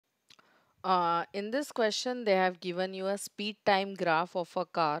In this question, they have given you a speed time graph of a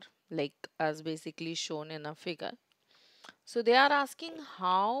car, like as basically shown in a figure. So they are asking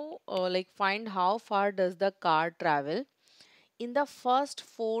find how far does the car travel in the first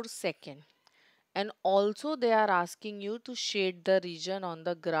 4 seconds. And also they are asking you to shade the region on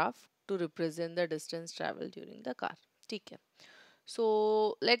the graph to represent the distance traveled during the car. ठीक है.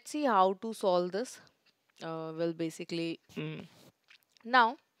 So let's see how to solve this. Well, basically,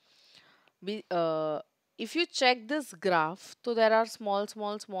 now we, if you check this graph, तो there are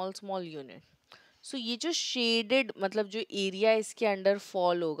small unit. So ये जो shaded मतलब जो area इसके under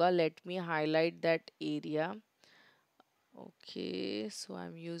fall होगा, let me highlight that area. Okay, so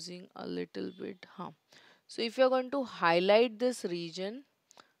I'm using a little bit. हाँ. So if you're going to highlight this region,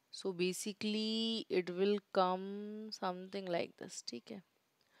 so basically it will come something like this. ठीक है.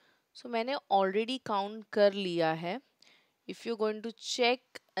 So मैंने already count कर लिया है. If you're going to check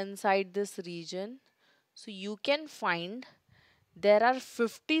inside this region, so you can find there are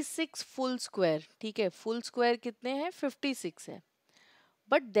 56 full square. ठीक है. Full square कितने हैं? 56 है.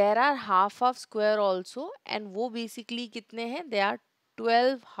 But there are half square also, and वो basically कितने हैं? They are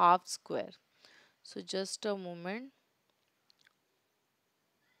 12 half square. So just a moment.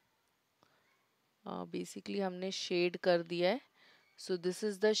 Basically हमने shade कर दिया है. So this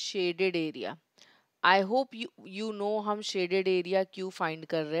is the shaded area. I hope you know हम shaded area क्यों find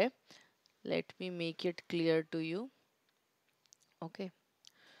कर रहे हैं. Let me make it clear to you. Okay.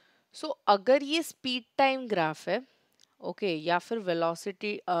 So अगर ये speed time graph है, okay, या फिर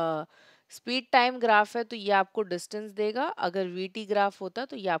velocity स्पीड टाइम ग्राफ है तो ये आपको डिस्टेंस देगा. अगर वीटी ग्राफ होता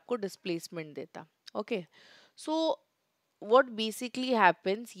तो ये आपको डिस्प्लेसमेंट देता. Okay. So what basically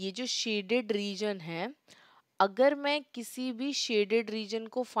happens, ये जो शेडेड रीजन है, अगर मैं किसी भी शेडेड रीजन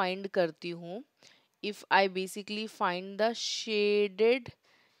को फाइंड करती हूँ, if I basically find the shaded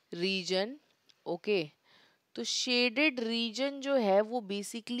region, okay, तो शेडेड रीजन जो है वो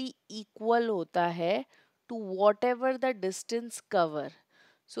बेसिकली इक्वल होता है to what ever the distance cover.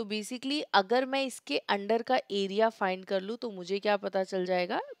 So basically अगर मैं इसके अंडर का एरिया फाइंड कर लूँ तो मुझे क्या पता चल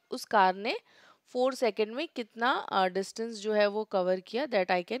जाएगा, उस कार ने 4 सेकेंड में कितना डिस्टेंस जो है वो कवर किया,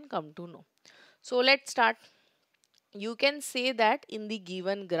 that I can come to know. So let start. You can say that in the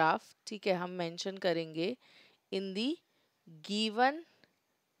given graph, ठीक है, हम मेंशन करेंगे in the given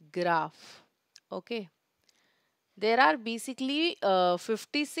graph. Okay, there are basically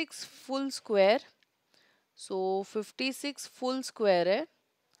 56 full square. So 56 full square है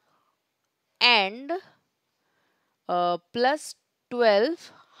and plus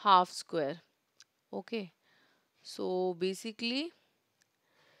 12 half square. Okay, so basically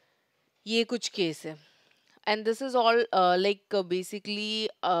ये कुछ case है. And this is all basically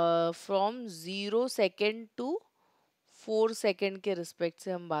from 0 second to 4 second के respect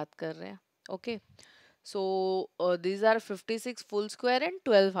से हम बात कर रहे हैं. Okay. So these are 56 full square and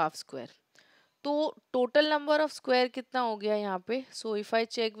 12 half square. तो टोटल नंबर ऑफ स्क्वायर कितना हो गया यहाँ पे. So if I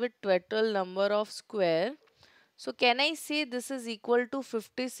check with total number of square, so can I से this is equal to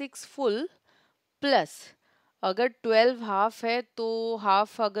 56 full plus, अगर 12 half है तो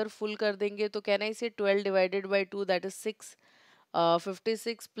हाफ अगर फुल कर देंगे तो कैन आई से 12 divided by 2, that is 6.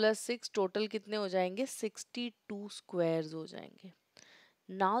 56 plus 6 total कितने हो जाएंगे? 62 स्क्वायर्स हो जाएंगे.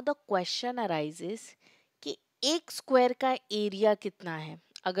 नाउ द क्वेश्चन अराइजेस कि एक स्क्वायर का एरिया कितना है.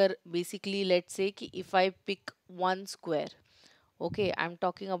 अगर बेसिकली लेट्स से कि if I pick 1 square, okay, I am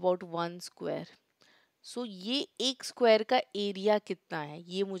talking about 1 square, सो ये एक स्क्वायर का एरिया कितना है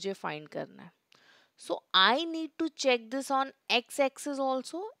ये मुझे फाइंड करना है. सो I need to check this on x axis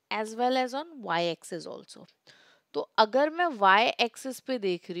also as well as on Y axis also. तो अगर मैं वाई एक्सिस पे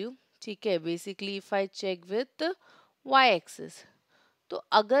देख रही हूँ, ठीक है, basically if I check with Y axis, तो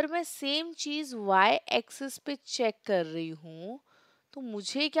अगर मैं सेम चीज वाई एक्सिस पे चेक कर रही हूँ तो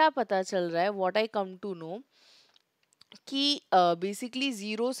मुझे क्या पता चल रहा है, what I come to know, कि बेसिकली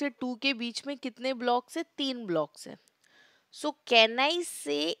 0 से 2 के बीच में कितने ब्लॉक्स है? 3 ब्लॉक्स है. सो कैन आई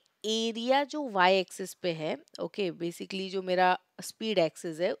से एरिया जो वाई एक्सिस पे है, ओके, बेसिकली जो मेरा स्पीड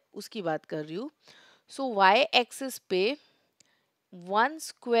एक्सिस है उसकी बात कर रही हूँ. सो वाई एक्सिस पे 1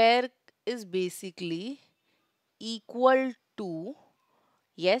 square is basically equal to,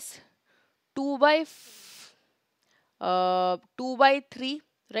 yes, 2 by 2 by 3,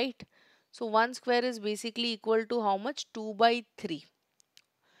 right? So 1 square is basically equal to how much? 2 by 3.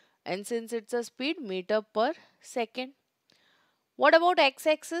 And since it's a speed, meter per second. What about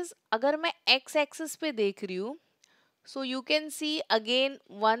x-axis? अगर मैं x-axis पे देख रही हूँ, so you can see again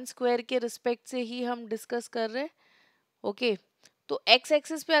 1 square के respect से ही हम discuss कर रहे हैं. ओके, तो एक्स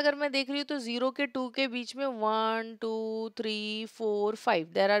एक्सिस पे अगर मैं देख रही हूँ तो 0 के 2 के बीच में 1 2 3 4 5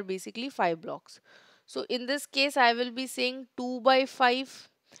 there are basically 5 blocks. So in this case I will be saying 2/5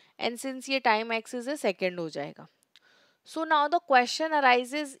 and since ये टाइम एक्सिस है सेकेंड हो जाएगा. So now the question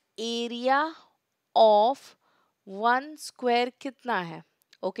arises area of one square कितना है.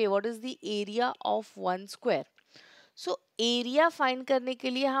 Okay, what is the area of one square. So area find करने के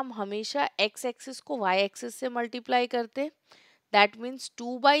लिए हम हमेशा एक्स एक्सिस को वाई एक्सिस से मल्टीप्लाई करते. दैट मीन्स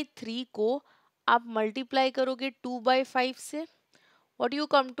 2/3 को आप मल्टीप्लाई करोगे 2/5 से. What you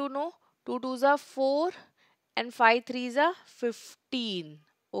come to know, 2 2s are 4 and 5 3s are 15.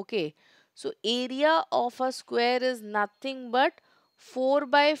 Okay, so area of a square is nothing but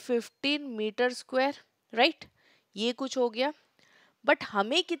 4/15 meter square, right? ये कुछ हो गया. बट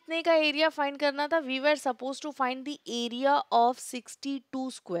हमें कितने का एरिया फाइंड करना था. We were suppose to find the area of 62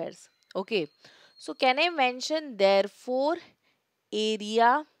 squares. Okay, so can I mention therefore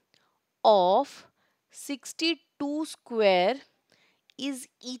area of 62 square is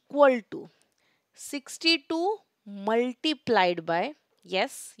equal to 62 multiplied by,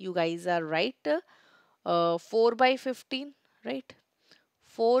 yes, you guys are right, 4/15, right?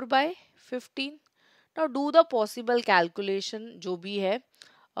 4/15. Now do the possible calculation जो भी है.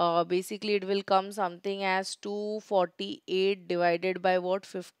 Basically it will come something as 248 divided by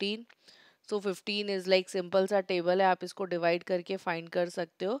what, 15. So 15 is like simple सा table है, आप इसको divide करके find कर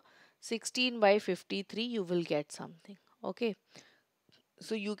सकते हो. 16/53 you will get something. Okay,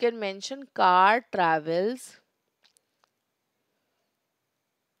 so you can mention car travels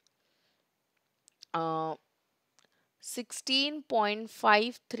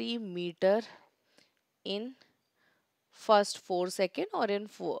 16.53 meter in first 4 second, or in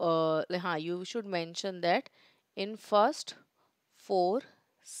you should mention that in first 4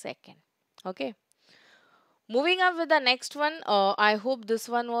 second. Okay, moving up with the next one. I hope this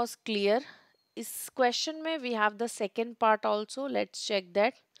one was clear. इस question में we have the second part also. Let's check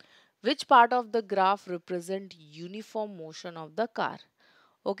that. Which part of the graph represent uniform motion of the car?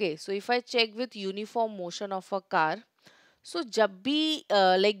 Okay, so if I check with uniform motion of a car, so जब भी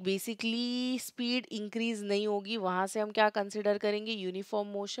like basically speed increase नहीं होगी वहाँ से हम क्या consider करेंगे, uniform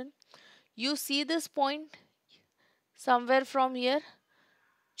motion. You see this point somewhere from here,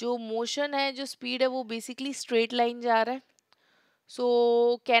 जो motion है, जो speed है, वो basically straight line जा रहा है. So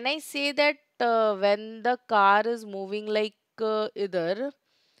can I say that when the car is moving like इधर,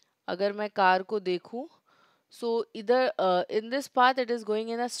 अगर मैं कार को देखूं, so either in this path it is going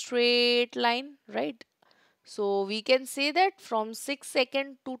in a straight line, right? So we can say that from 6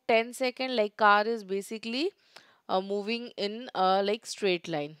 second to 10 second, like car is basically moving in like straight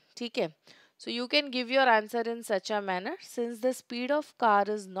line. ठीक है? So you can give your answer in such a manner. Since the speed of car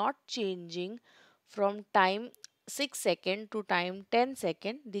is not changing from time 6 second to time 10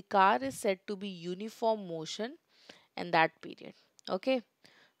 second, the car is said to be uniform motion in that period. Okay.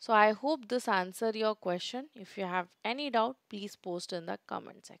 So I hope this answer your question. If you have any doubt, please post in the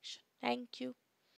comment section. Thank you.